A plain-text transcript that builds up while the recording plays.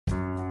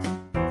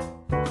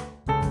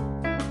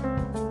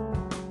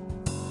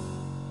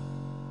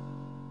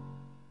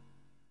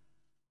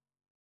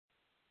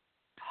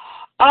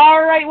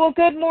right, well,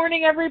 good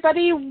morning,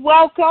 everybody.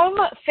 Welcome.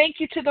 Thank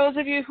you to those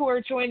of you who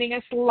are joining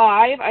us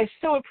live. I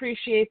so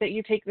appreciate that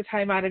you take the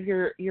time out of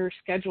your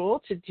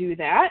schedule to do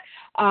that.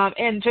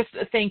 And just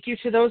thank you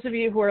to those of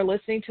you who are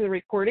listening to the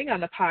recording on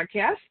the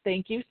podcast.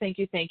 Thank you, thank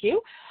you, thank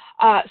you.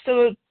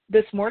 So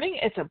this morning,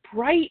 it's a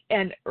bright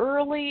and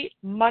early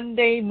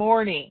Monday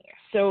morning.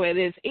 So it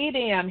is 8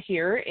 a.m.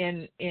 here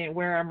in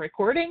where I'm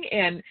recording,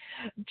 and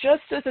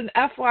just as an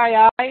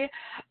FYI,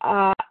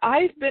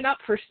 I've been up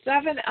for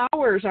 7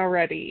 hours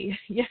already.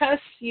 Yes,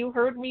 you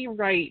heard me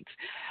right.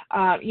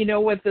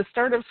 With the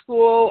start of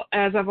school,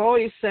 as I've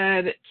always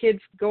said, kids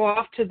go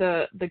off to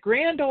the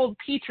grand old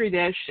petri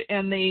dish,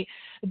 and they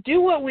do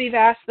what we've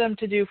asked them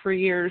to do for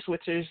years,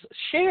 which is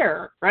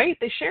share, right?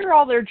 They share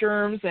all their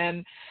germs,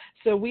 and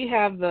so we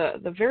have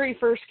the very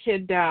first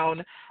kid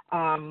down,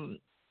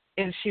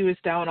 and she was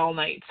down all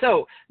night.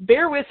 So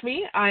bear with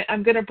me.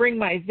 I'm going to bring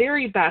my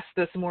very best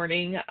this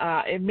morning.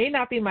 It may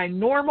not be my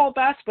normal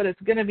best, but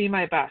it's going to be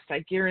my best. I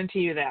guarantee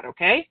you that,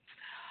 okay?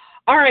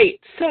 All right,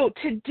 so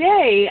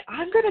today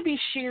I'm going to be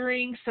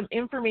sharing some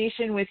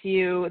information with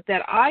you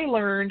that I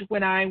learned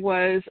when I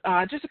was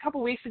just a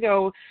couple weeks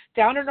ago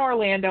down in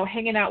Orlando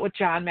hanging out with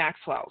John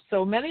Maxwell.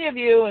 So many of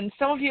you, and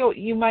some of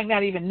you might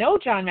not even know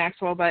John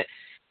Maxwell, but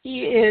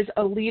he is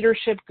a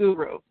leadership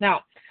guru.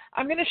 Now,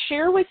 I'm going to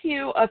share with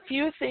you a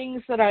few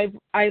things that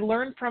I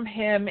learned from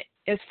him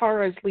as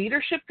far as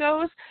leadership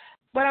goes,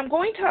 but I'm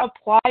going to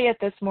apply it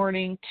this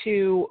morning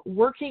to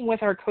working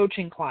with our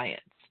coaching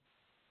clients.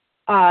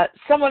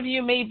 Some of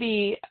you may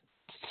be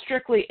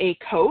strictly a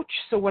coach.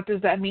 So what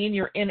does that mean?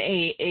 You're in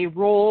a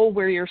role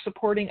where you're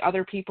supporting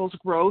other people's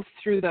growth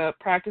through the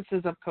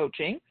practices of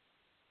coaching.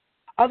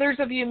 Others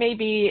of you may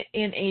be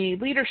in a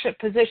leadership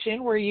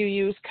position where you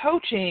use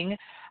coaching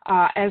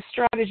as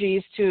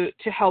strategies to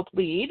help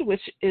lead,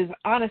 which is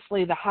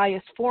honestly the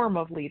highest form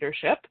of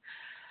leadership.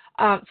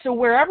 So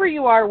wherever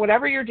you are,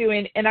 whatever you're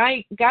doing, and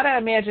I got to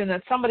imagine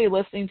that somebody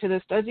listening to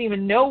this doesn't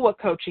even know what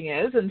coaching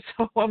is, and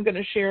so I'm going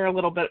to share a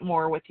little bit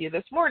more with you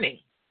this morning.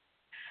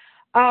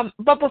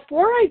 But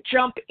before I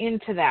jump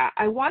into that,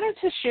 I wanted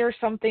to share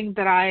something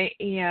that I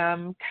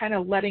am kind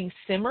of letting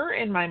simmer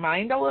in my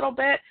mind a little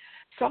bit,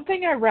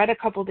 something I read a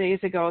couple days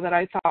ago that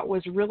I thought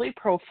was really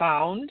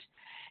profound.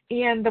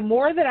 And the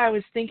more that I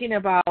was thinking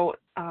about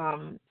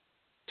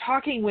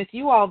talking with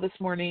you all this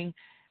morning,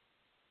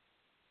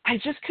 I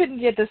just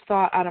couldn't get this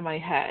thought out of my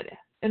head.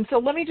 And so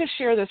let me just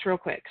share this real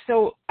quick.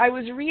 So I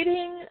was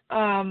reading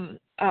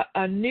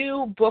a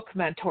new book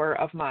mentor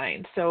of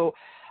mine. So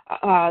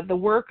the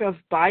work of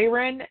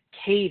Byron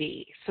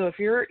Katie. So if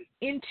you're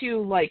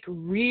into like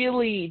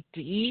really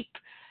deep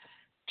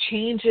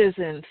changes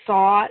in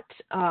thought,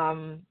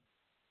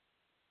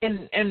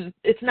 and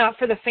it's not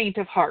for the faint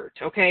of heart,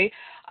 okay?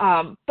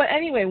 But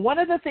anyway, one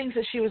of the things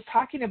that she was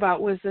talking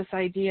about was this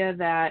idea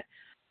that,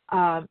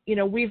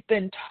 we've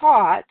been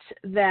taught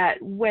that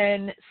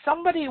when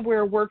somebody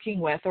we're working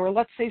with, or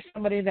let's say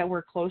somebody that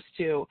we're close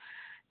to,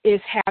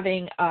 is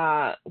having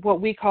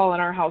what we call in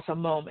our house a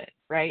moment,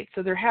 right?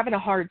 So they're having a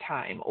hard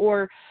time.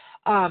 Or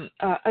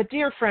a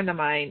dear friend of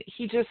mine,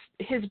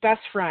 his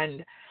best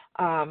friend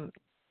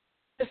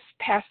just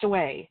passed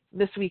away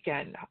this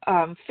weekend,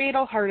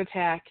 fatal heart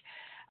attack.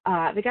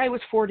 The guy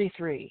was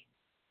 43.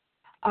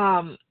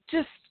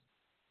 Just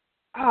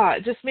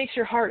makes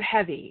your heart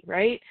heavy,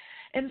 right?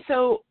 And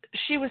so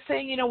she was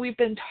saying, we've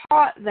been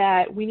taught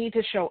that we need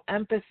to show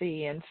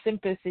empathy and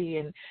sympathy,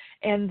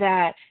 and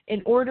that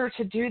in order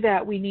to do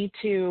that, we need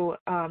to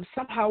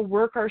somehow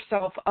work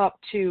ourselves up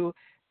to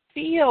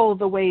feel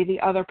the way the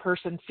other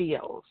person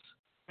feels,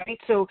 right?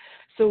 So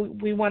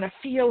we want to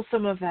feel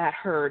some of that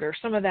hurt or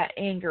some of that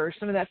anger, or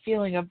some of that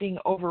feeling of being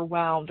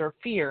overwhelmed or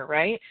fear,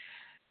 right?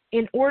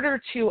 In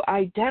order to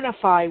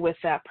identify with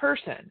that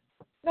person.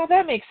 Now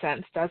that makes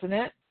sense, doesn't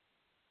it?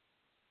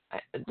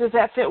 Does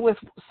that fit with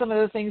some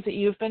of the things that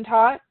you've been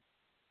taught?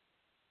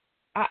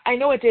 I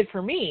know it did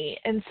for me.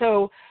 And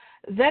so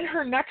then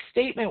her next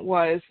statement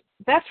was,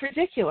 that's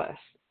ridiculous.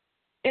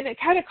 And it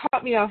kind of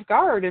caught me off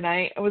guard. And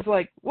I was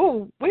like,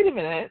 whoa, wait a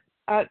minute.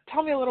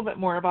 Tell me a little bit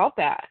more about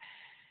that.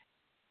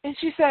 And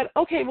she said,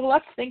 okay, well,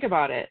 let's think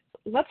about it.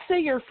 Let's say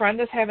your friend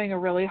is having a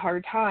really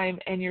hard time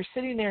and you're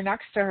sitting there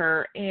next to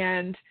her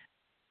and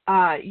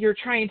you're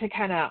trying to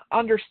kind of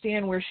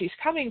understand where she's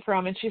coming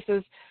from. And she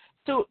says,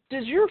 so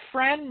does your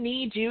friend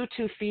need you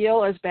to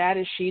feel as bad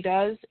as she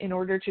does in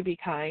order to be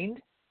kind?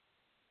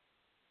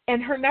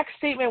 And her next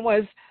statement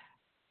was,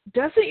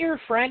 doesn't your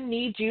friend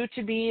need you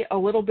to be a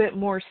little bit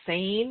more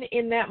sane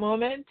in that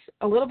moment,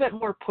 a little bit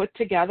more put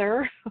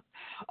together,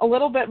 a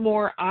little bit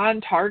more on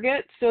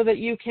target so that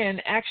you can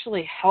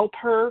actually help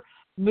her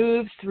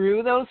move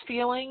through those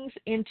feelings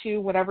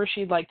into whatever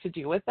she'd like to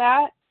do with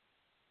that?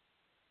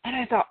 And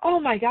I thought, oh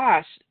my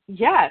gosh,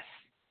 yes,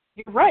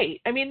 you're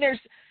right. I mean, there's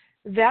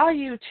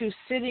value to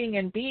sitting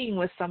and being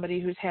with somebody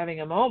who's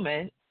having a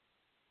moment.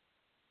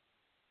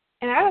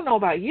 And I don't know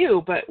about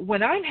you, but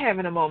when I'm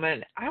having a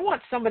moment, I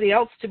want somebody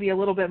else to be a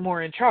little bit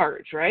more in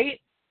charge, right?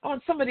 I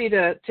want somebody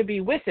to be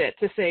with it,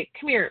 to say,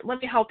 come here,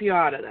 let me help you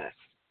out of this.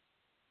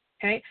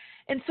 Okay?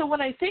 And so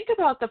when I think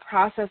about the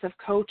process of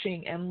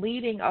coaching and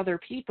leading other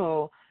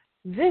people,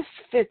 this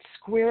fits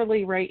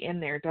squarely right in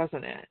there,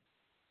 doesn't it?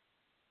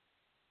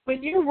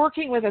 When you're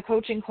working with a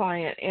coaching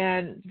client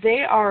and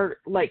they are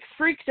like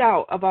freaked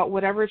out about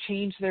whatever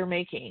change they're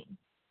making,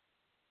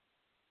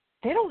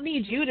 they don't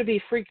need you to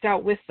be freaked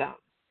out with them,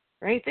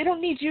 right? They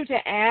don't need you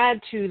to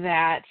add to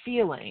that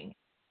feeling.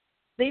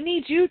 They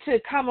need you to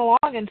come along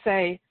and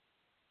say,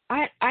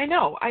 I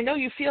know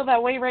you feel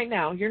that way right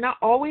now. You're not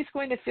always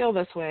going to feel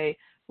this way.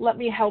 Let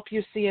me help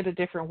you see it a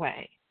different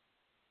way.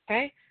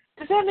 Okay?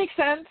 Does that make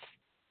sense?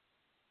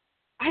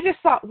 I just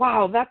thought,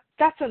 wow,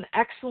 that's an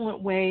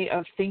excellent way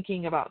of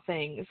thinking about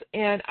things.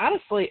 And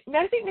honestly,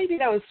 I think maybe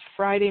that was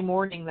Friday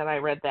morning that I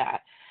read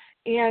that.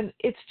 And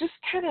it's just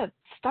kind of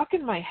stuck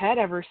in my head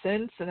ever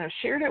since. And I've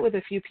shared it with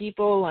a few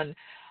people. And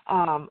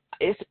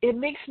it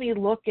makes me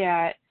look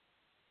at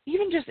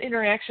even just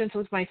interactions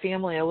with my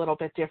family a little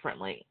bit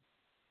differently.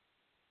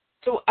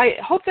 So I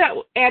hope that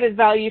added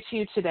value to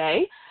you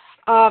today.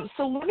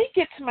 So let me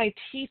get to my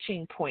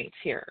teaching points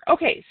here.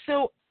 Okay,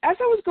 so as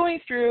I was going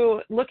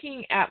through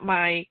looking at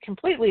my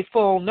completely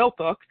full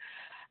notebook,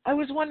 I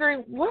was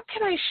wondering, what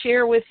can I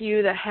share with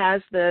you that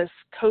has this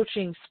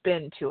coaching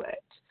spin to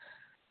it?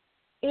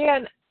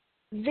 And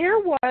there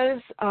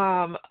was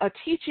a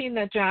teaching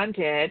that John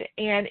did,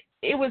 and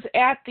it was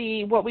at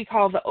what we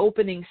call the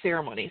opening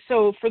ceremony.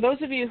 So for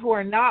those of you who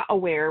are not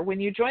aware, when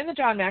you join the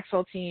John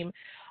Maxwell team,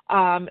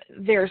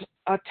 there's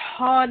a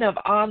ton of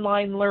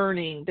online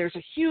learning. There's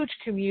a huge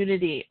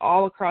community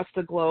all across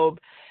the globe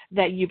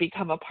that you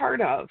become a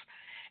part of.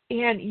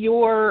 And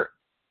your,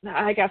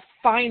 I guess,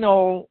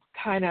 final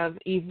kind of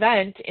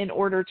event in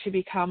order to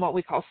become what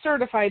we call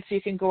certified, so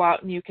you can go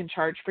out and you can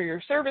charge for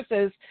your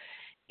services,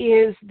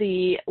 is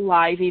the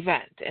live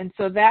event. And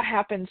so that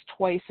happens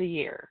twice a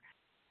year,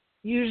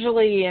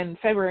 usually in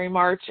February,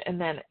 March, and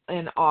then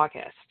in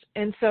August.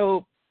 And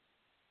so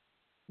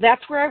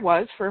that's where I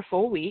was for a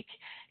full week.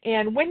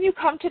 And when you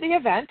come to the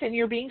event and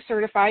you're being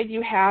certified,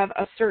 you have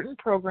a certain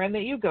program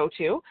that you go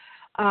to.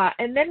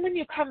 And then when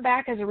you come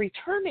back as a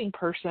returning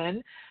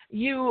person,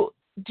 you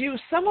do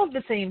some of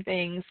the same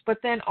things, but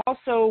then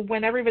also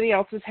when everybody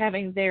else is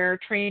having their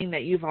training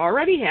that you've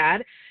already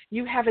had,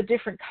 you have a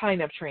different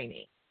kind of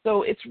training.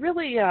 So it's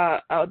really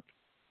a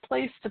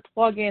place to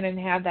plug in and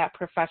have that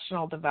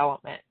professional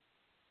development.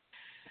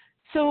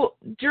 So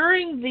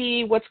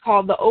during what's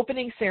called the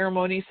opening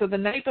ceremony, so the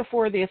night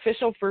before the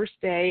official first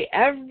day,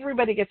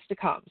 everybody gets to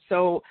come.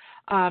 So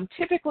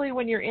typically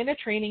when you're in a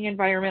training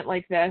environment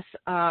like this,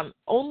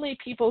 only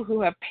people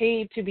who have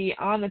paid to be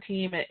on the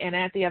team and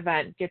at the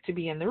event get to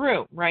be in the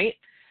room, right?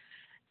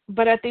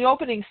 But at the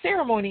opening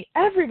ceremony,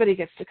 everybody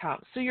gets to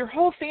come. So your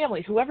whole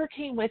family, whoever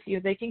came with you,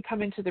 they can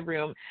come into the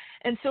room.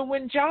 And so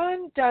when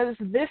John does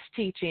this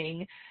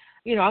teaching,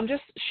 I'm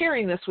just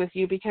sharing this with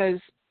you because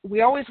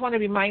we always want to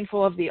be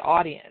mindful of the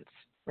audience,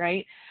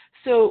 right?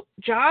 So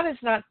John is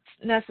not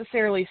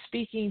necessarily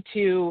speaking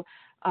to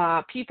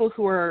people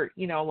who are,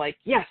 like,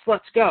 yes,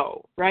 let's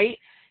go, right?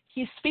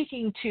 He's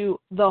speaking to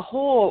the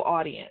whole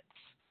audience.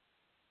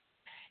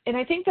 And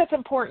I think that's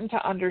important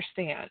to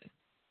understand.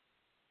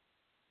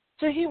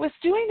 So he was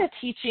doing a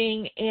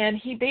teaching, and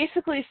he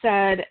basically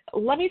said,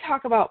 let me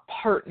talk about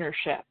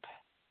partnership.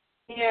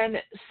 And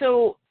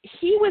so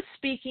he was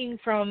speaking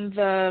from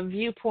the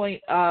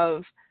viewpoint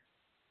of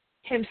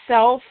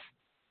himself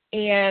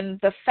and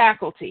the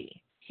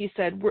faculty. He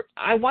said,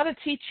 I want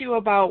to teach you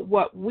about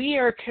what we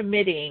are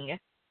committing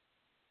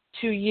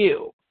to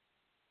you.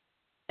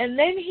 And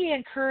then he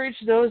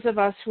encouraged those of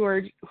us who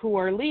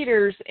are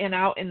leaders and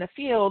out in the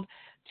field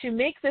to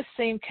make the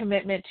same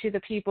commitment to the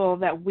people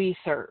that we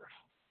serve.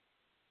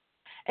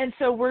 And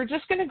so we're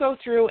just going to go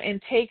through and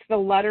take the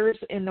letters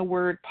in the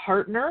word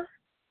partner,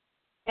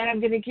 and I'm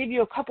going to give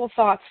you a couple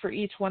thoughts for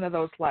each one of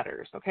those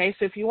letters, okay?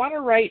 So if you want to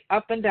write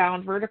up and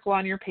down, vertical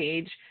on your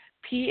page,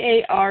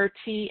 P-A-R-T-N-E-R,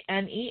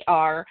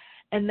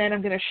 and then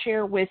I'm going to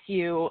share with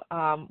you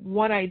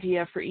one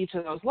idea for each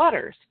of those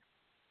letters.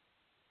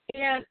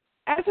 And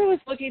as I was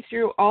looking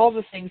through all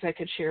the things I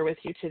could share with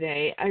you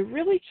today, I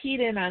really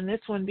keyed in on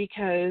this one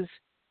because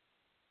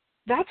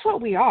that's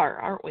what we are,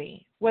 aren't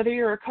we? Whether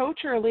you're a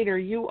coach or a leader,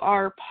 you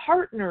are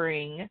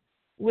partnering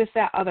with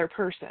that other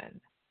person.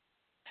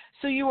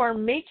 So you are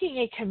making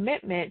a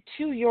commitment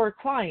to your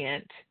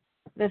client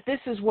that this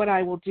is what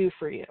I will do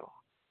for you.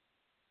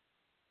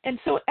 And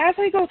so as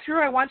I go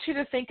through, I want you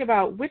to think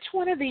about which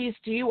one of these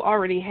do you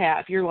already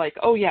have? You're like,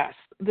 oh yes,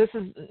 this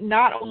is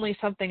not only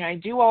something I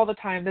do all the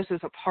time, this is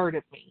a part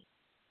of me.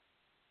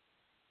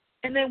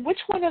 And then which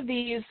one of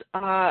these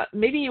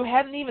maybe you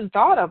hadn't even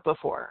thought of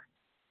before,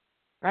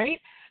 right?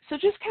 So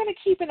just kind of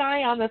keep an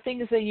eye on the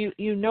things that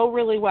you know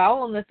really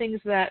well and the things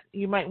that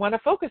you might want to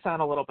focus on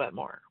a little bit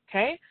more,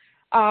 okay?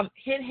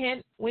 Hint,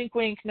 hint, wink,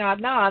 wink,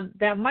 nod, nod,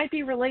 that might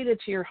be related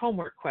to your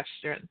homework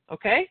question,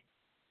 okay?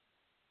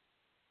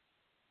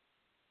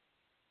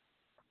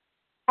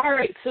 All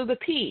right, so the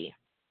P.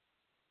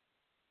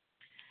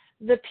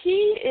 The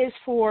P is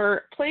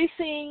for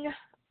placing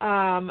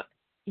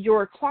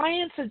your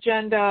client's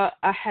agenda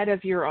ahead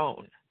of your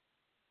own.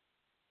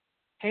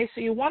 Okay,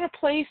 so you want to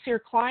place your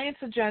client's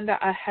agenda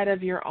ahead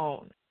of your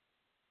own.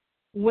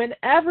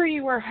 Whenever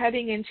you are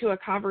heading into a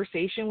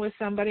conversation with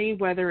somebody,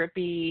 whether it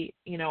be,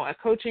 a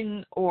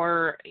coaching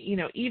or,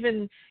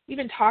 even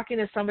talking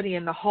to somebody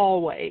in the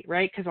hallway,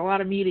 right? Because a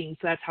lot of meetings,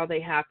 that's how they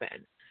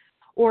happen.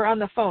 Or on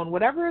the phone,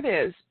 whatever it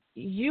is,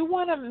 you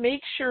want to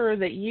make sure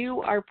that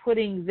you are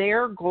putting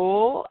their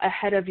goal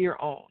ahead of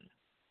your own.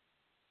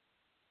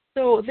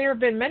 So there have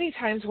been many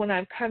times when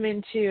I've come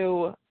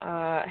into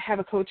have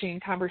a coaching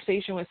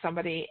conversation with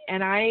somebody,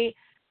 and I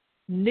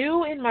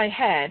knew in my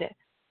head,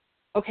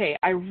 okay,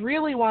 I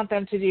really want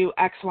them to do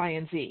X, Y,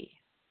 and Z,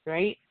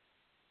 right?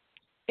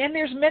 And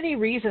there's many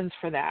reasons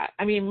for that.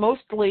 I mean,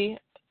 mostly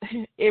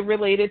it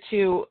related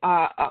to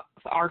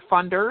our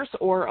funders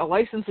or a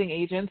licensing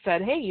agent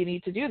said, hey, you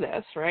need to do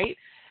this, right?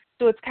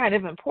 So it's kind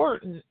of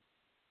important.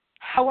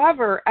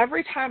 However,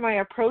 every time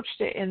I approached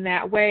it in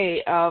that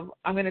way of,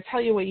 I'm going to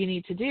tell you what you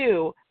need to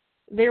do,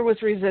 there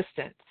was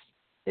resistance.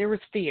 There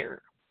was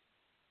fear.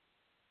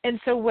 And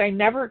so I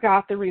never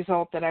got the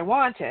result that I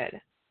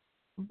wanted.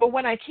 But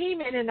when I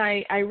came in and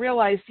I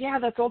realized, yeah,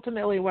 that's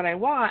ultimately what I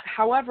want.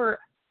 However,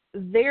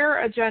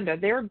 their agenda,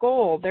 their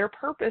goal, their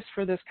purpose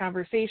for this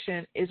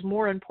conversation is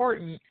more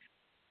important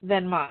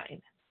than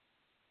mine.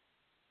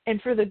 And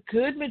for the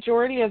good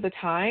majority of the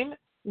time,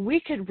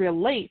 we could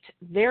relate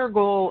their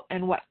goal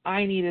and what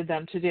I needed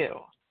them to do.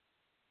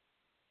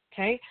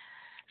 Okay?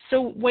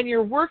 So when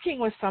you're working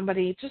with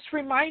somebody, just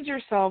remind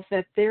yourself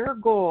that their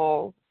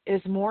goal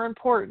is more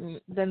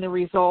important than the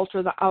result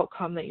or the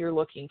outcome that you're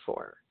looking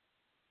for.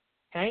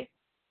 Okay?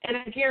 And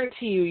I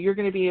guarantee you, you're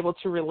going to be able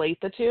to relate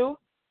the two.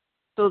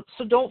 So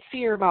don't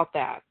fear about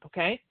that,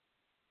 okay?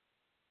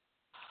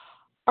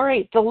 All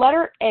right, the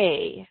letter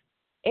A.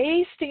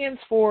 A stands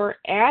for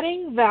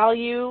adding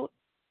value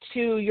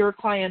to your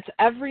clients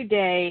every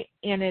day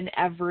and in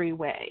every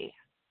way.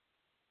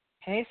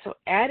 Okay, so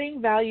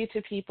adding value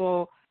to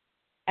people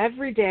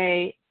every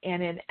day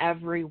and in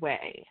every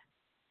way.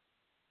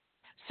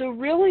 So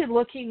really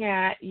looking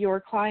at your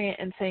client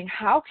and saying,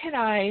 how can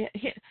I,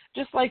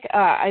 just like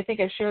I think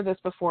I shared this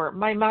before,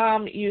 my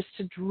mom used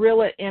to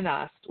drill it in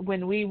us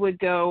when we would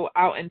go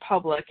out in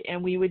public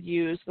and we would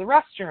use the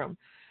restroom.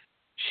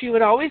 She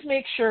would always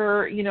make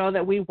sure,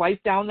 that we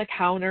wiped down the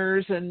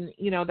counters and,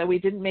 that we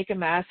didn't make a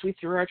mess, we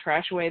threw our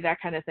trash away,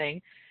 that kind of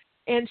thing.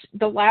 And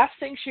the last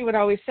thing she would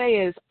always say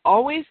is,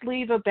 always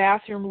leave a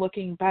bathroom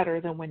looking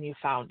better than when you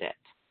found it.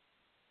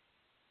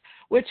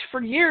 Which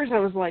for years I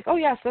was like, oh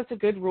yes, that's a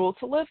good rule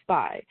to live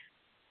by.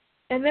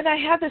 And then I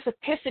had this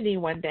epiphany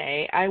one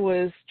day. I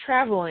was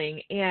traveling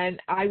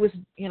and I was,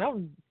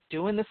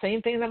 doing the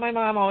same thing that my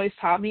mom always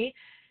taught me.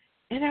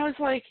 And I was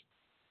like,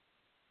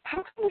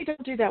 how come we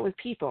don't do that with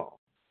people?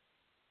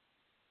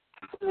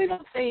 How come we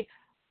don't say,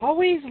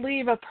 always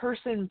leave a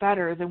person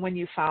better than when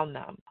you found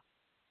them?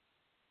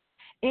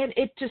 And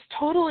it just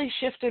totally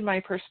shifted my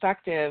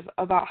perspective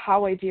about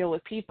how I deal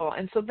with people.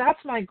 And so that's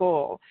my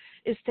goal,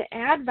 is to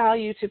add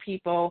value to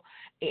people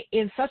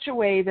in such a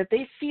way that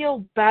they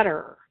feel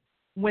better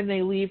when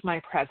they leave my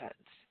presence.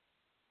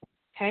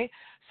 Okay?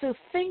 So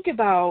think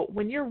about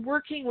when you're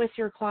working with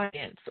your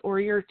clients or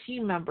your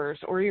team members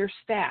or your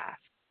staff,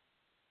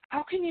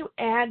 how can you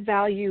add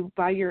value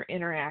by your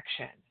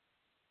interaction?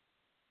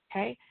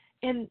 Okay?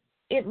 And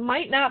it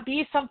might not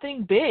be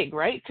something big,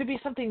 right? It could be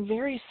something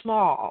very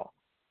small.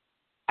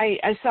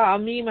 I saw a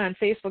meme on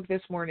Facebook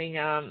this morning.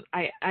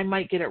 I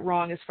might get it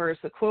wrong as far as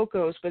the quote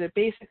goes, but it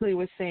basically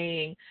was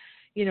saying,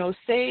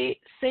 say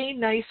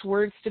nice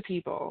words to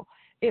people.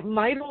 It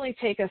might only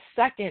take a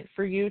second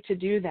for you to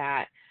do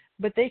that,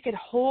 but they could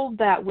hold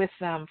that with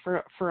them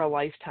for a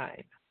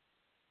lifetime.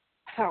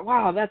 I thought,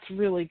 wow, that's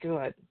really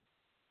good.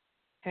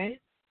 Okay?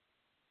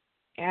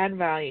 Add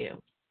value.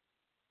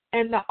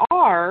 And the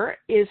R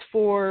is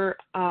for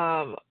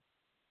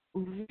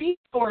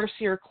resource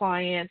your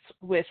clients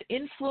with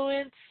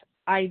influence,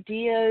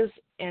 ideas,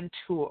 and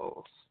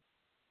tools.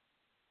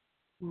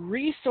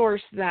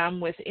 Resource them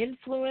with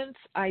influence,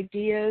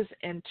 ideas,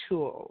 and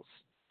tools.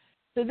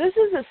 So this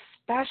is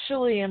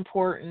especially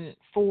important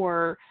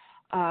for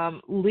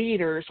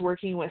leaders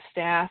working with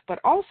staff, but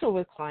also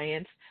with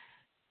clients.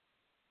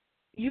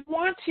 You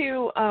want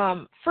to,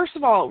 first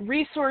of all,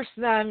 resource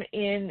them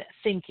in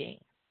thinking.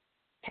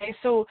 Okay,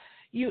 so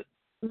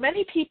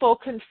many people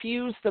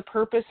confuse the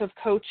purpose of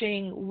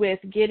coaching with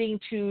getting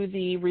to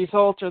the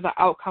result or the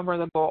outcome or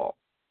the goal.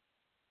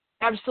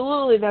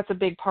 Absolutely, that's a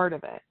big part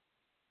of it.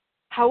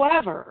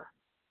 However,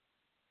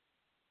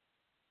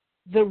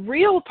 the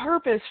real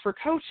purpose for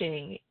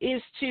coaching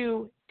is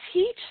to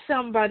teach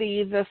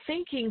somebody the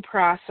thinking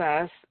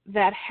process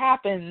that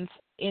happens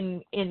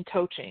in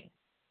coaching.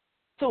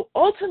 So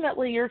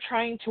ultimately, you're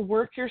trying to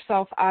work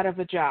yourself out of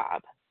a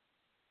job.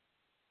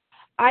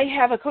 I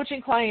have a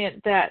coaching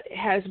client that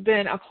has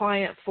been a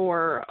client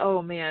for,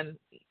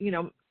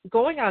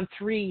 going on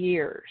 3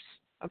 years,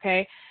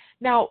 okay?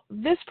 Now,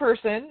 this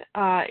person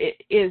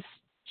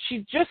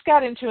she just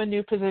got into a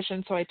new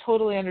position, so I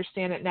totally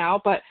understand it now,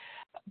 but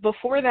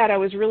before that, I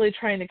was really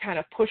trying to kind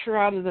of push her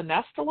out of the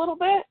nest a little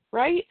bit,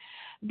 right?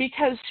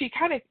 because she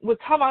kind of would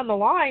come on the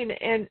line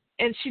and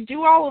she'd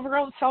do all of her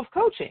own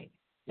self-coaching.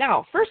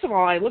 Now, first of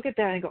all, I look at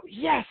that and go,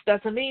 yes,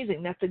 that's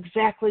amazing. That's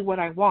exactly what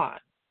I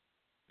want,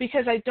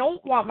 because I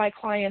don't want my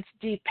clients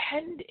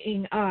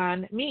depending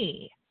on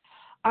me.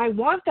 I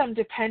want them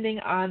depending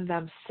on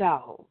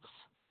themselves.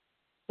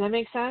 Does that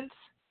make sense?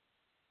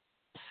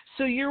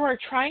 So you are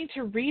trying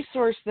to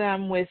resource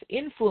them with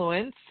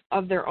influence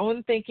of their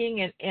own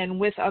thinking and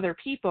with other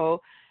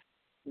people,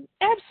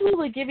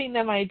 absolutely giving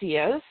them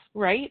ideas,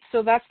 right?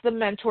 So that's the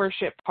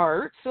mentorship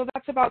part. So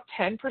that's about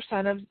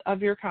 10%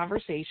 of your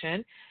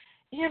conversation.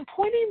 And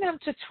pointing them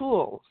to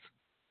tools.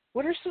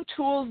 What are some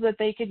tools that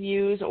they could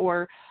use,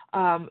 or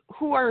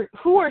who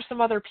are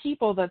some other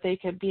people that they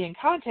could be in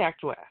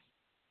contact with?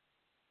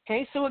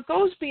 Okay, so it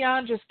goes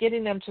beyond just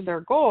getting them to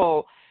their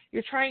goal.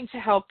 You're trying to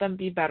help them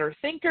be better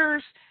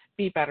thinkers,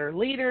 be better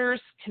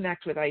leaders,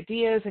 connect with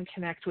ideas, and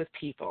connect with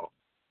people.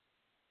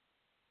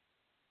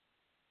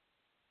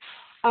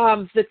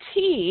 The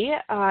T,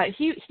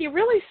 he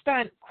really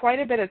spent quite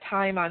a bit of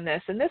time on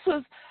this, and this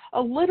was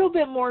a little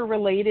bit more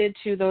related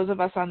to those of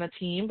us on the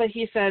team, but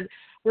he said,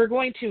 we're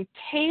going to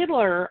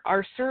tailor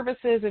our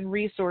services and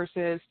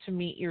resources to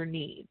meet your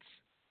needs.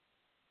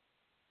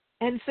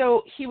 And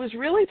so he was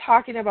really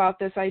talking about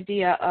this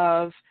idea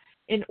of,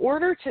 in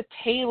order to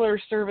tailor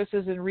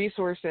services and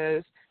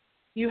resources,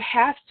 you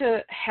have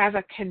to have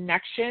a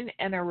connection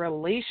and a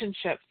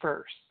relationship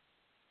first.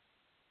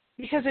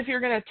 Because if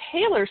you're going to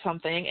tailor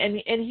something, and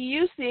he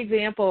used the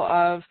example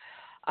of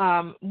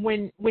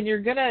when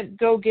you're going to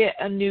go get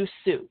a new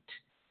suit,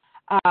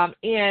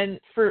 and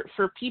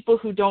for people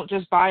who don't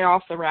just buy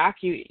off the rack,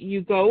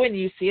 you go and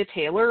you see a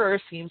tailor or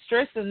a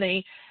seamstress, and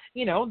they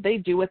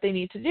do what they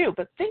need to do.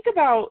 But think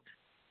about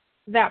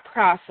that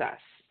process.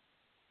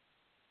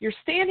 You're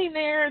standing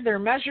there, they're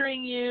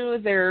measuring you,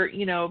 they're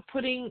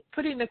putting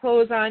the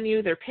clothes on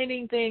you, they're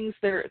pinning things,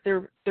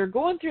 they're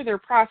going through their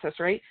process,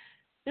 right?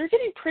 They're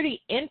getting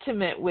pretty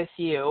intimate with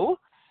you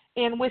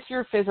and with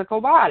your physical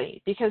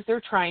body because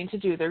they're trying to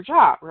do their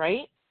job,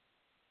 right?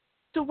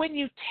 So when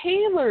you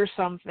tailor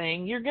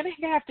something, you're going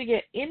to have to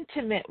get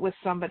intimate with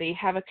somebody,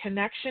 have a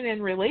connection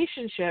and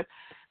relationship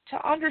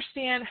to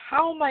understand,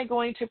 how am I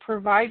going to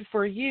provide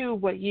for you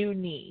what you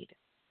need?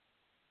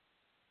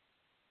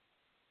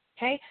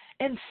 Okay?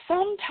 And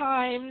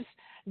sometimes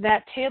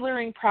that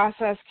tailoring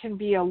process can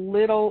be a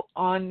little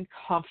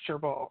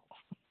uncomfortable.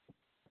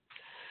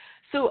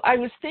 So I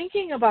was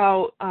thinking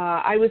about,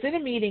 I was in a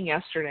meeting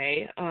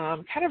yesterday,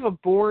 kind of a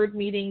board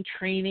meeting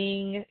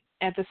training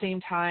at the same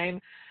time.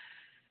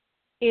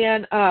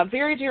 And a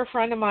very dear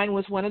friend of mine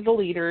was one of the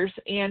leaders,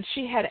 and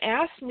she had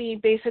asked me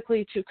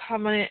basically to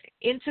come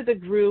into the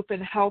group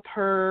and help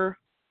her,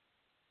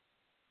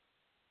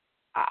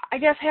 I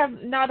guess,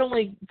 have not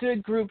only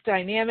good group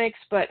dynamics,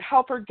 but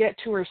help her get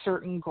to her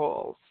certain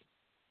goals.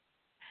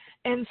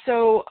 And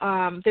so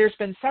there's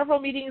been several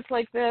meetings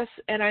like this,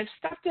 and I've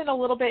stepped in a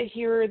little bit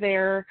here or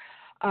there.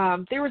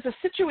 There was a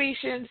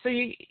situation, so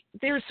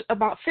there's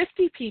about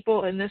 50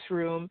 people in this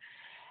room.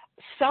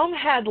 Some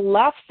had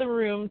left the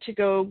room to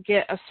go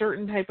get a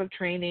certain type of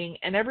training,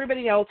 and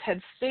everybody else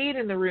had stayed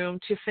in the room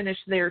to finish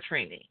their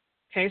training.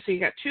 Okay, so you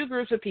got two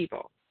groups of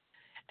people.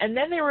 And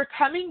then they were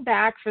coming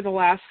back for the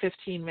last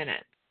 15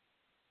 minutes.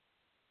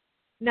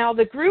 Now,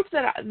 the group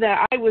that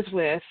I was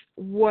with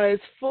was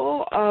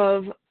full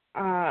of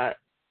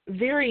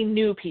very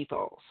new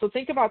people. So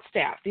think about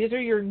staff. These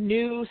are your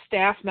new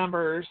staff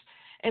members.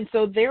 And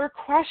so their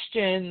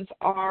questions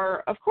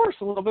are, of course,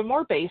 a little bit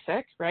more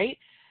basic, right?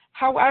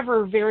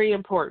 However, very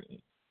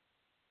important.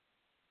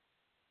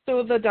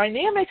 So the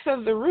dynamics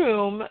of the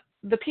room,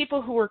 the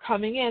people who were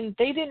coming in,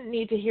 they didn't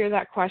need to hear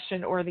that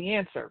question or the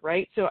answer,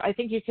 right? So I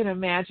think you can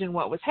imagine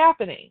what was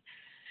happening.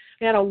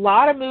 We had a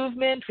lot of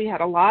movement, we had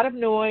a lot of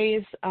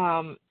noise,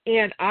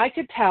 and I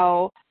could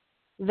tell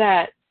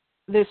that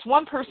this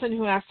one person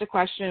who asked a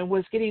question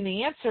was getting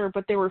the answer,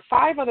 but there were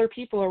 5 other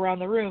people around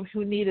the room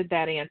who needed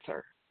that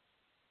answer.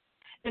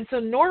 And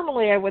so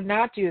normally I would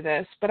not do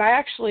this, but I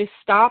actually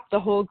stopped the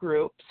whole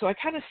group. So I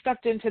kind of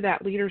stepped into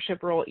that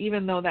leadership role,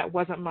 even though that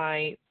wasn't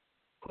my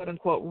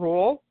quote-unquote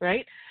role,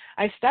 right?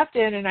 I stepped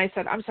in and I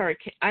said, I'm sorry,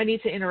 I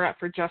need to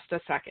interrupt for just a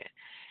second.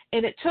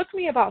 And it took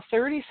me about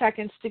 30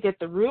 seconds to get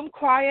the room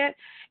quiet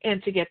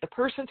and to get the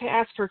person to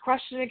ask her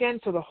question again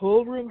so the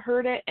whole room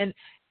heard it,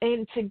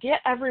 and to get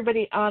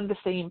everybody on the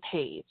same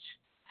page.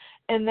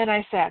 And then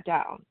I sat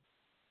down.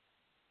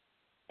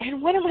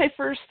 And one of my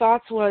first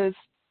thoughts was,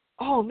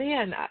 oh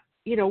man,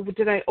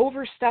 did I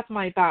overstep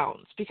my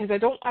bounds? Because I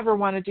don't ever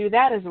want to do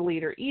that as a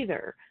leader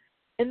either.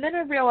 And then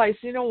I realized,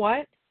 you know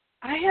what?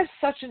 I have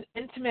such an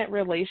intimate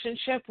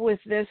relationship with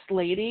this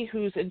lady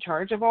who's in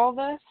charge of all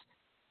this.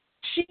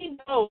 She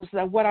knows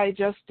that what I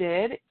just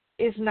did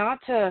is not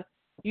to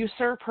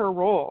usurp her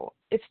role.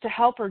 It's to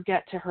help her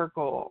get to her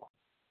goal.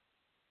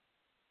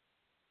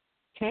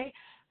 Okay?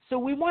 So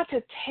we want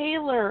to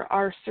tailor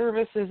our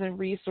services and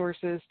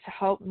resources to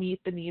help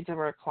meet the needs of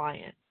our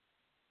client.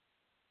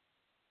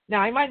 Now,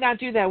 I might not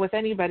do that with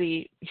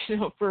anybody,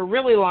 for a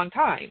really long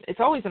time. It's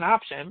always an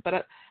option,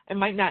 but it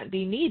might not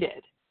be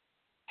needed.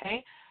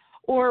 okay?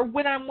 Or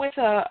when I'm with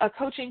a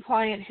coaching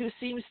client who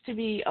seems to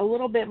be a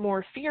little bit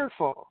more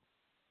fearful,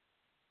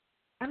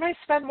 I might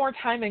spend more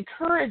time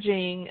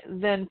encouraging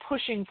than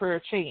pushing for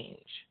a change.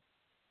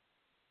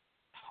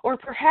 Or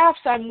perhaps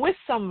I'm with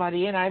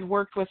somebody and I've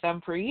worked with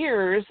them for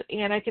years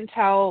and I can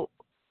tell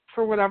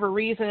for whatever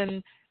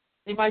reason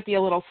they might be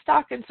a little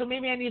stuck, and so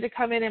maybe I need to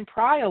come in and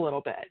pry a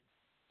little bit,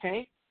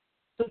 okay?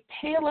 So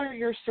tailor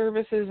your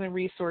services and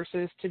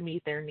resources to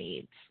meet their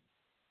needs.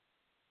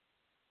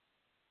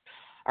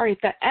 All right,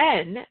 the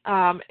N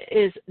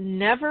is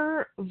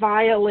never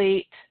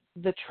violate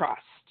the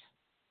trust.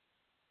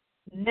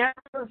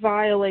 Never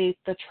violate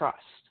the trust.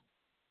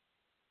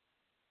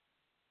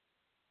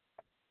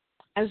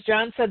 As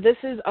John said, this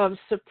is of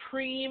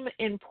supreme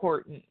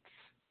importance.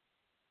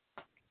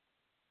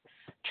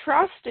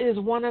 Trust is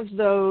one of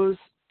those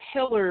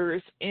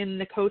pillars in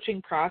the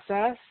coaching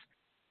process.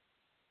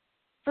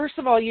 First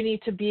of all, you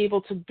need to be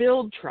able to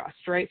build trust,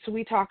 right? So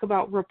we talk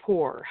about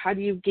rapport. How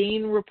do you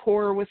gain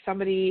rapport with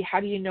somebody?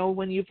 How do you know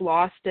when you've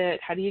lost it?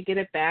 How do you get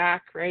it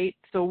back, right?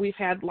 So we've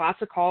had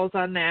lots of calls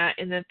on that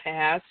in the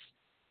past.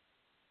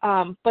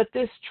 But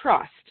this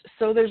trust,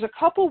 so there's a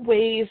couple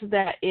ways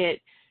that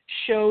it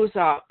shows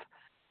up,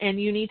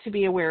 and you need to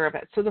be aware of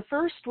it. So the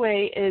first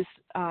way is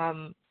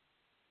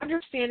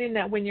understanding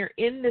that when you're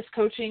in this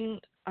coaching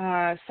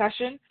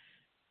session,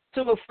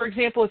 so for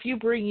example, if you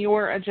bring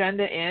your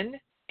agenda in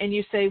and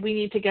you say, we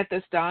need to get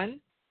this done,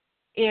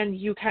 and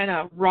you kind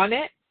of run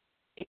it,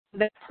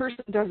 and that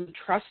person doesn't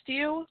trust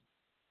you,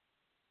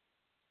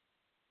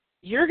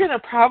 you're going to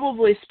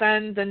probably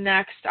spend the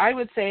next, I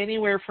would say,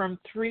 anywhere from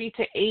 3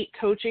 to 8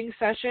 coaching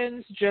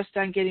sessions just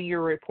on getting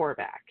your rapport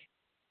back.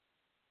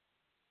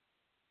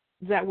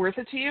 Is that worth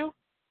it to you?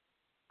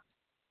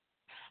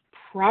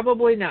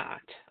 Probably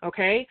not,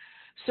 okay?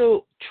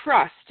 So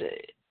trust.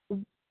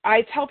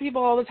 I tell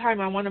people all the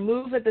time, I want to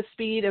move at the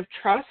speed of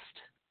trust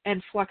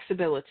and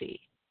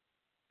flexibility.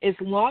 As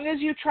long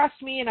as you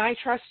trust me and I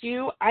trust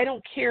you, I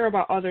don't care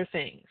about other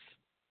things.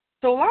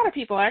 So a lot of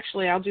people,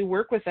 actually, I'll do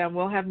work with them,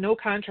 will have no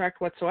contract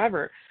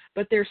whatsoever,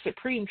 but there's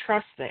supreme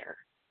trust there,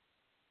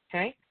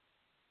 okay?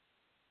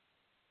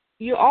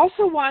 You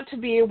also want to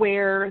be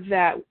aware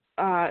that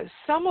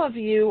some of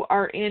you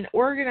are in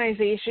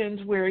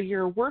organizations where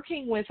you're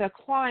working with a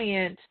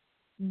client,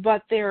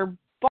 but their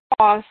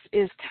boss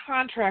is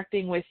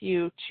contracting with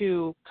you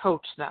to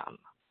coach them.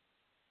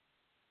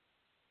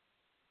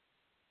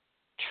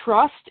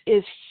 Trust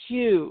is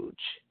huge,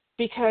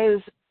 because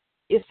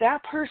if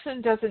that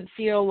person doesn't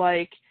feel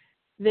like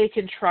they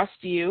can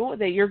trust you,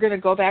 that you're going to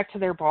go back to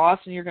their boss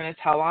and you're going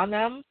to tell on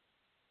them,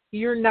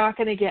 you're not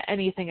going to get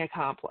anything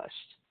accomplished.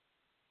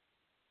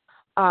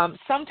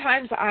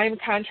 Sometimes I'm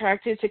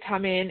contracted to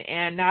come in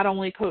and not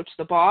only coach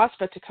the boss,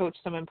 but to coach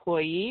some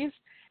employees.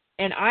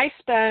 And I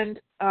spend,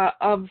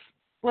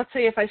 let's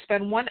say if I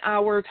spend 1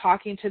 hour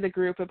talking to the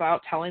group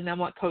about telling them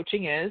what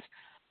coaching is,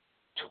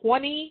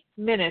 20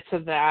 minutes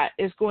of that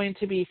is going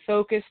to be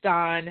focused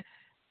on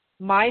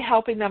my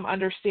helping them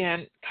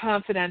understand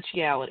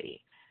confidentiality.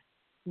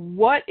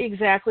 What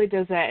exactly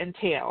does that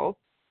entail?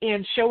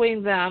 And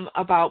showing them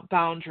about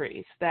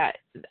boundaries, that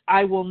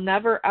I will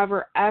never,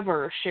 ever,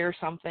 ever share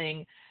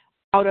something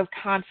out of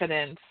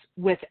confidence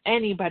with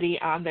anybody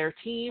on their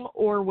team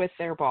or with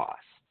their boss.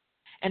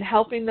 And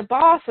helping the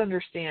boss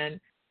understand,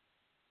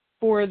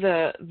 for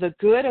the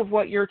good of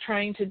what you're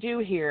trying to do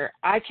here,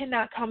 I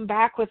cannot come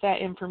back with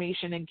that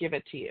information and give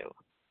it to you.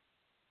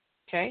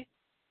 Okay?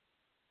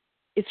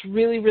 It's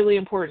really, really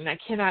important. I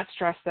cannot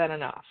stress that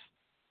enough.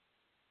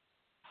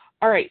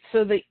 All right,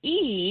 so the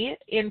E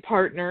in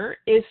partner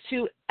is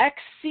to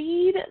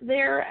exceed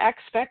their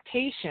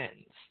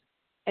expectations.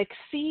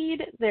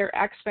 Exceed their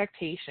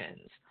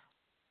expectations.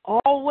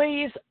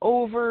 Always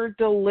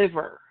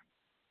over-deliver.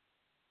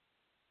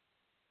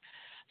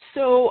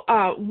 So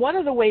one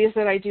of the ways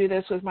that I do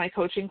this with my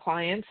coaching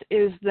clients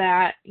is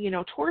that,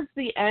 towards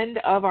the end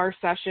of our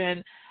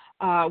session,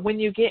 when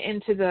you get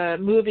into the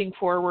moving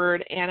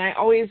forward, and I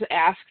always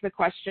ask the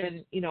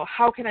question,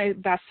 how can I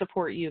best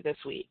support you this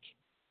week?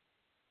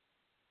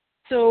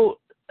 So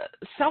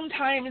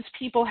sometimes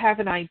people have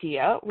an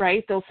idea,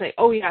 right? They'll say,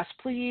 oh yes,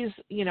 please,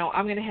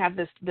 I'm going to have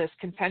this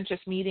contentious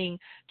meeting,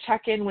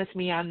 check in with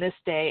me on this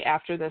day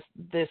after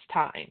this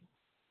time.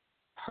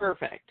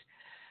 Perfect.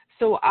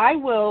 So I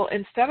will,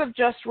 instead of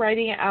just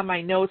writing it on my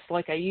notes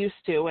like I used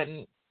to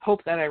and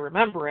hope that I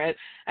remember it,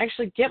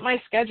 actually get my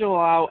schedule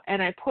out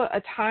and I put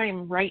a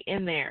time right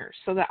in there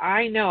so that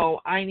I know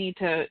I need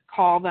to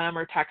call them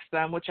or text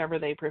them, whichever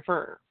they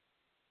prefer.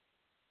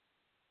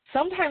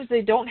 Sometimes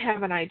they don't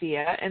have an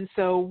idea, and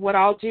so what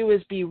I'll do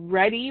is be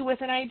ready with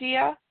an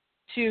idea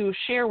to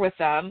share with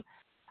them,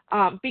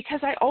 because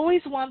I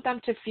always want them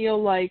to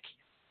feel like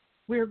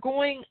we're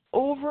going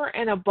over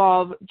and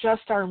above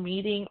just our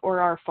meeting or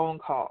our phone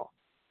call,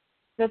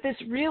 that this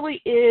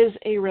really is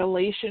a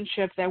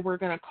relationship that we're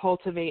going to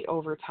cultivate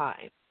over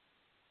time.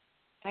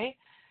 Okay?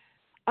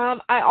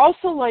 I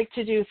also like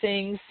to do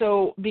things,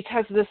 so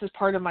because this is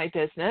part of my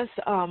business,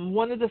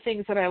 one of the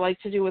things that I like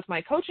to do with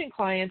my coaching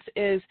clients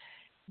is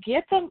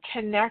get them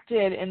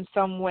connected in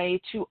some way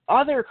to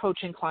other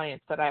coaching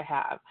clients that I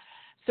have.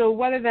 So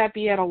whether that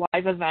be at a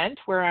live event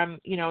where I'm,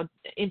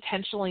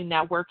 intentionally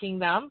networking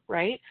them,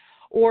 right?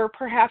 Or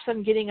perhaps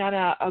I'm getting on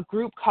a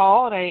group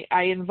call and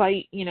I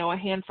invite, a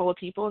handful of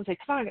people and say,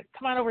 come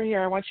on over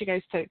here. I want you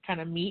guys to kind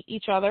of meet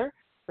each other,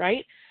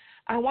 right?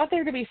 I want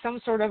there to be some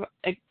sort of,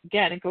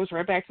 again, it goes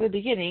right back to the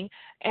beginning,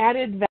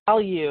 added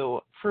value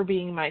for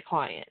being my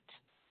client.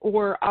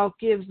 Or I'll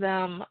give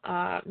them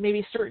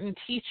maybe certain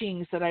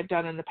teachings that I've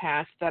done in the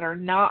past that are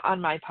not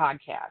on my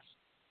podcast,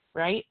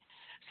 right?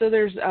 So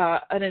there's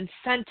an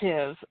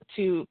incentive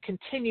to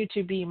continue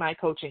to be my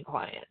coaching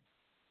client.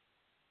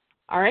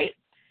 All right?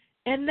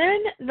 And then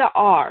the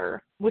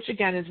R, which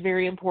again is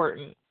very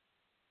important.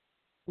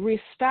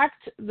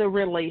 Respect the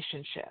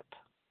relationship.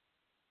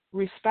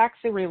 Respect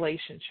the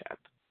relationship.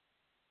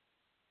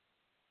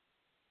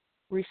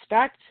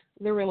 Respect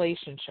the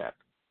relationship.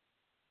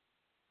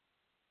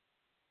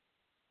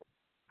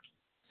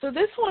 So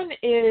this one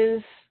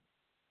is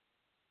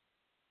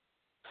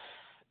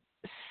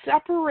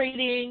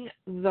separating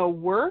the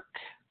work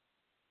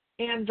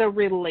and the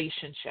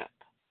relationship.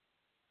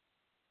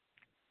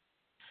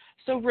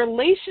 So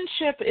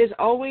relationship is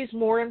always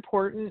more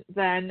important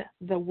than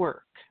the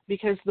work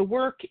because the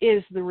work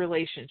is the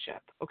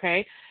relationship,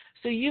 okay?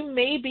 So you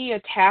may be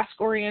a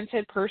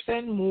task-oriented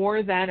person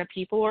more than a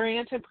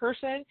people-oriented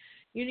person.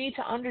 You need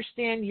to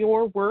understand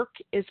your work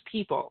is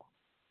people,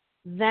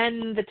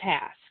 then the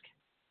task.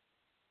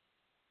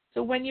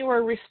 So when you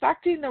are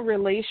respecting the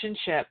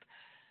relationship,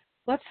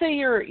 let's say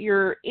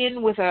you're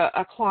in with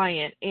a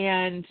client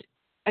and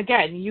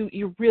again,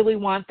 you really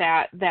want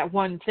that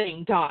one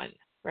thing done,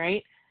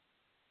 right?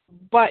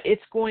 But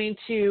it's going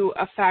to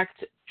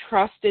affect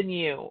trust in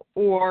you,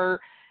 or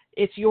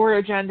it's your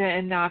agenda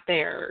and not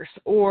theirs,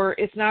 or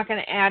it's not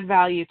going to add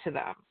value to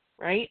them,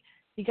 right?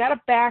 You got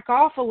to back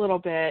off a little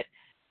bit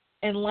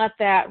and let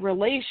that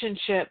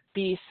relationship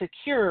be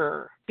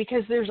secure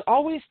because there's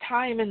always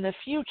time in the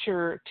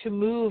future to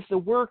move the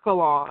work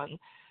along.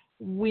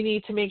 We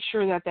need to make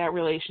sure that that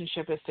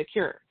relationship is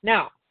secure.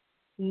 Now,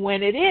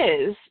 when it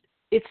is,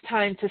 it's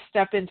time to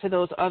step into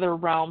those other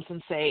realms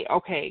and say,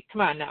 okay,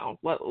 come on now,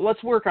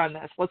 let's work on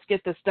this. Let's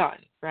get this done,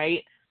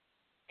 right?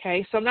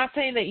 Okay, so I'm not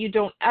saying that you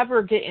don't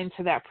ever get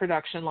into that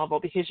production level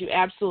because you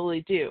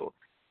absolutely do.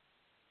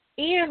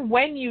 And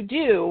when you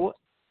do,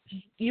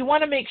 you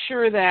want to make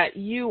sure that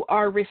you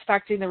are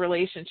respecting the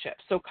relationship.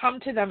 So come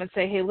to them and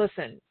say, hey,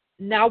 listen,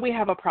 now we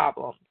have a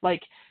problem.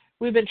 Like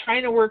we've been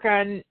trying to work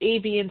on A,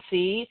 B, and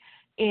C,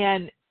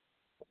 and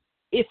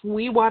if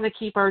we want to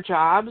keep our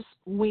jobs,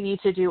 we need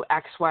to do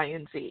X, Y,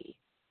 and Z.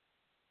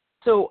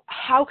 So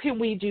how can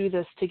we do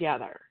this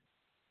together?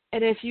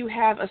 And if you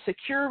have a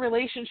secure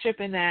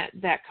relationship in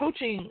that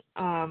coaching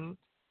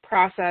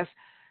process,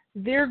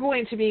 they're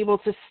going to be able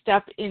to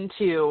step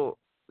into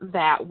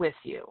that with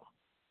you.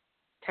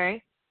 Okay?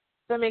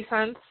 Does that make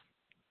sense?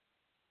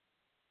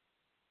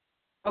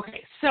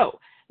 Okay, so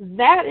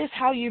that is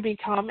how you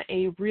become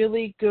a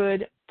really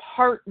good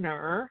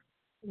partner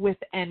with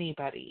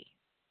anybody.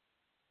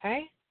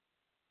 Okay?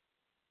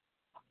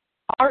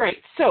 All right,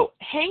 so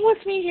hang with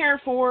me here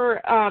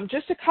for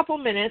just a couple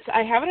minutes.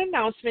 I have an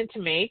announcement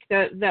to make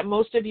that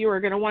most of you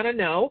are going to want to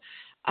know.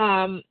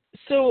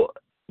 So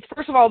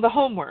first of all, the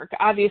homework.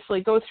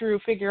 Obviously, go through,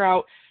 figure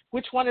out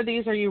which one of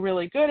these are you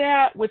really good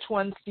at, which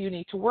ones do you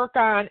need to work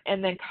on,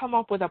 and then come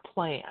up with a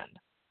plan.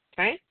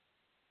 Okay?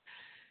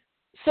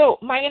 So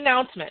my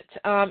announcement,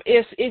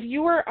 if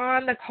you were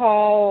on the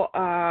call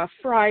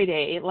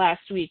Friday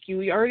last week,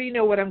 you already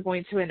know what I'm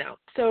going to announce.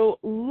 So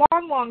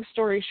long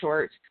story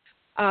short,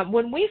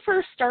 when we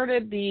first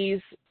started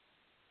these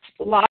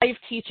live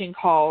teaching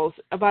calls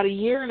about a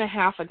year and a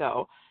half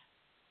ago,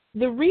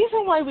 the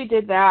reason why we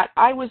did that,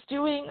 I was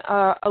doing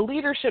a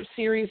leadership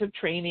series of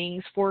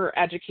trainings for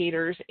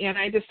educators, and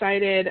I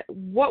decided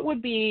what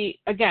would be,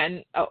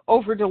 again,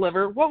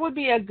 over-deliver, what would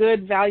be a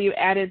good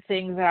value-added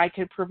thing that I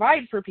could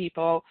provide for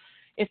people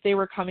if they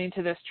were coming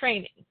to this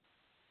training.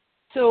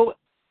 So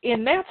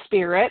in that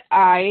spirit,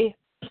 I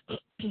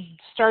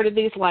started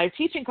these live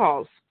teaching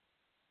calls,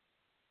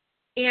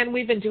 and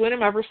we've been doing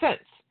them ever since.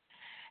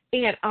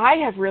 And I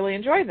have really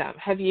enjoyed them.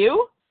 Have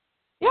you?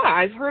 Yeah,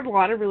 I've heard a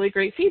lot of really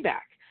great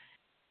feedback.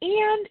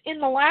 And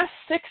in the last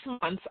 6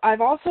 months,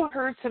 I've also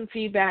heard some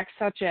feedback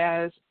such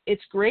as,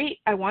 it's great,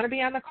 I want to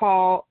be on the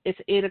call, it's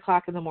 8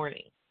 o'clock in the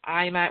morning,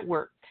 I'm at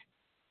work.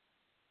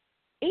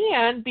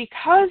 And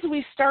because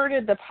we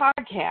started the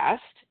podcast,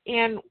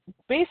 and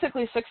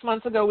basically 6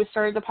 months ago we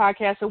started the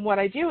podcast, and what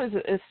I do is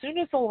as soon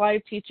as the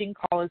live teaching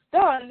call is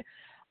done,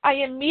 I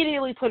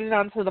immediately put it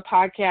onto the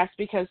podcast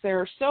because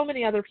there are so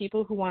many other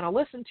people who want to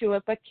listen to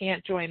it but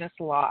can't join us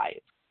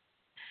live.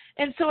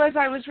 And so as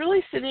I was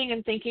really sitting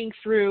and thinking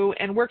through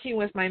and working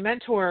with my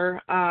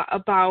mentor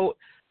about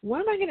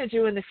what am I going to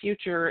do in the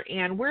future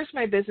and where's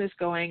my business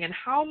going and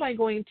how am I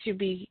going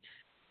to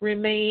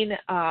remain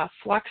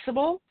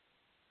flexible,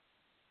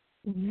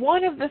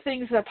 one of the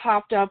things that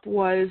popped up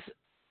was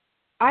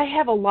I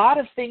have a lot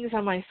of things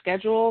on my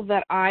schedule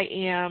that I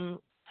am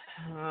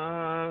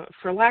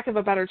for lack of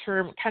a better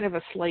term, kind of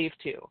a slave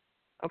to.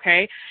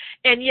 Okay?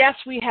 And yes,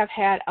 we have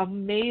had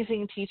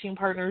amazing teaching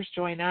partners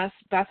join us.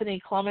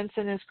 Bethany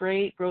Clemenson is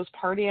great. Rose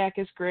Pardiak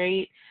is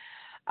great.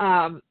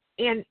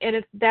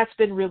 That's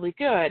been really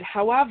good.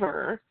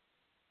 However,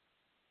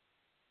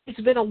 it's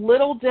been a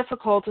little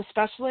difficult,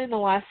 especially in the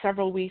last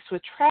several weeks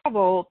with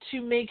travel, to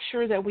make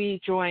sure that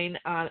we join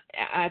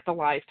at the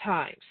live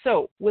time.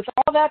 So with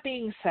all that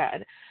being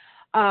said,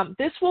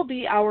 this will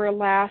be our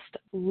last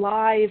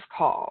live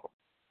call.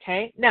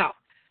 Okay? Now,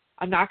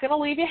 I'm not going to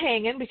leave you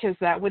hanging because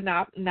that would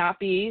not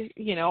be,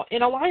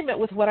 in alignment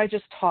with what I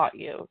just taught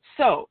you.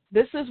 So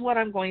this is what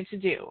I'm going to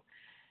do.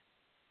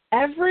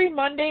 Every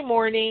Monday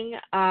morning,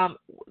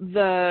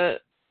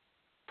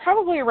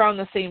 probably around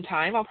the same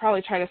time, I'll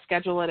probably try to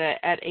schedule it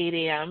at 8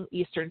 a.m.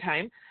 Eastern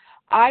Time,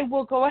 I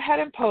will go ahead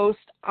and post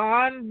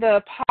on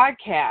the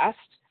podcast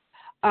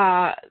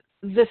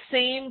the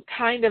same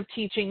kind of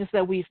teachings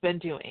that we've been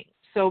doing.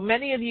 So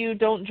many of you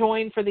don't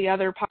join for the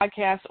other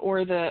podcasts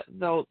or the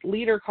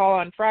leader call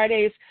on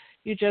Fridays.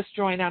 You just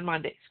join on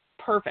Mondays.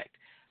 Perfect.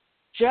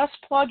 Just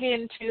plug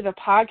into the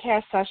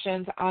podcast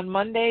sessions on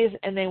Mondays,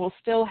 and they will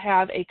still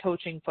have a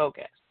coaching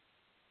focus.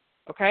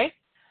 Okay?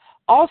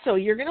 Also,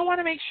 you're going to want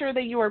to make sure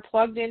that you are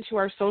plugged into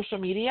our social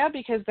media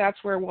because that's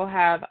where we'll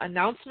have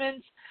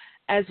announcements,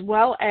 as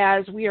well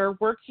as we are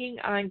working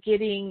on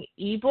getting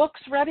ebooks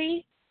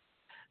ready.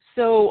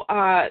 So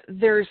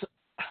there's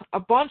a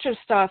bunch of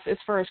stuff as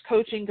far as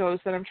coaching goes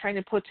that I'm trying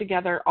to put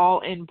together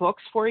all in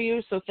books for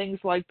you. So things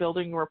like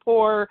building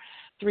rapport,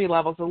 3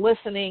 levels of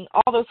listening,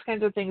 all those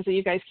kinds of things that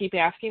you guys keep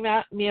asking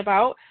me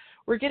about.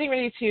 We're getting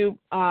ready to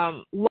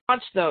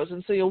launch those.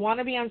 And so you'll want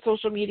to be on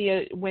social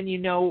media when you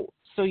know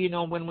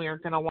when we are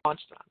going to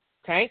launch them.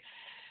 Okay.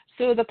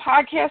 So the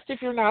podcast,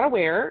 if you're not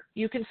aware,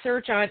 you can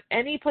search on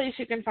any place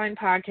you can find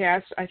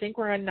podcasts. I think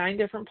we're on 9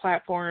 different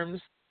platforms.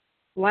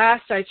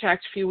 Last I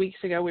checked a few weeks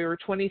ago, we were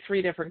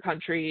 23 different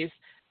countries,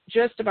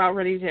 just about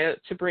ready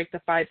to break the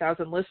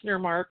 5,000 listener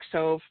mark.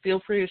 So feel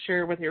free to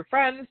share with your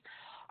friends.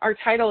 Our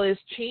title is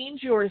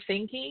Change Your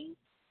Thinking,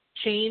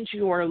 Change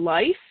Your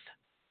Life.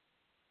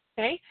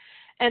 Okay.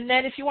 And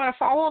then if you want to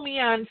follow me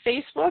on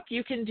Facebook,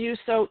 you can do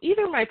so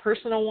either my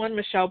personal one,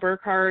 Michelle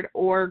Burkhardt,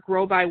 or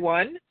Grow by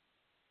One.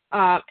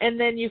 And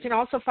then you can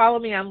also follow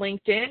me on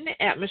LinkedIn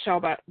at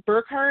Michelle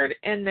Burkhardt,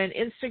 and then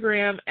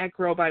Instagram at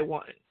Grow by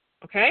One.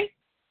 Okay?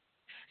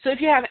 So if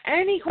you have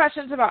any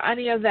questions about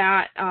any of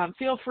that,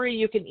 feel free.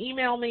 You can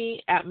email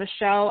me at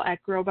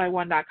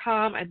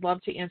michelle@growbyone.com. I'd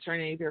love to answer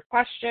any of your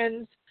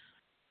questions.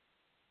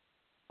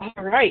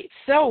 All right.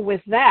 So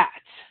with that,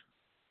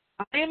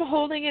 I am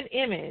holding an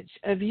image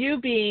of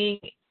you being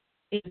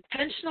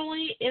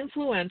intentionally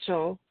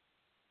influential,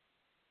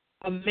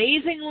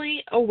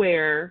 amazingly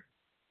aware,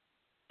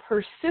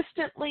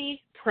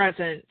 persistently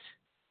present,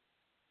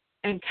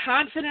 and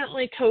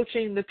confidently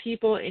coaching the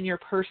people in your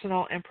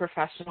personal and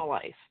professional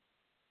life.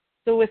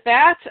 So with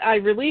that, I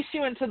release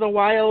you into the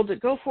wild.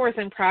 Go forth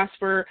and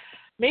prosper.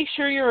 Make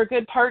sure you're a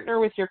good partner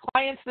with your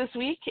clients this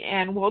week,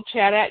 and we'll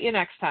chat at you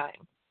next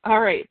time. All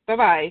right.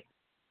 Bye-bye.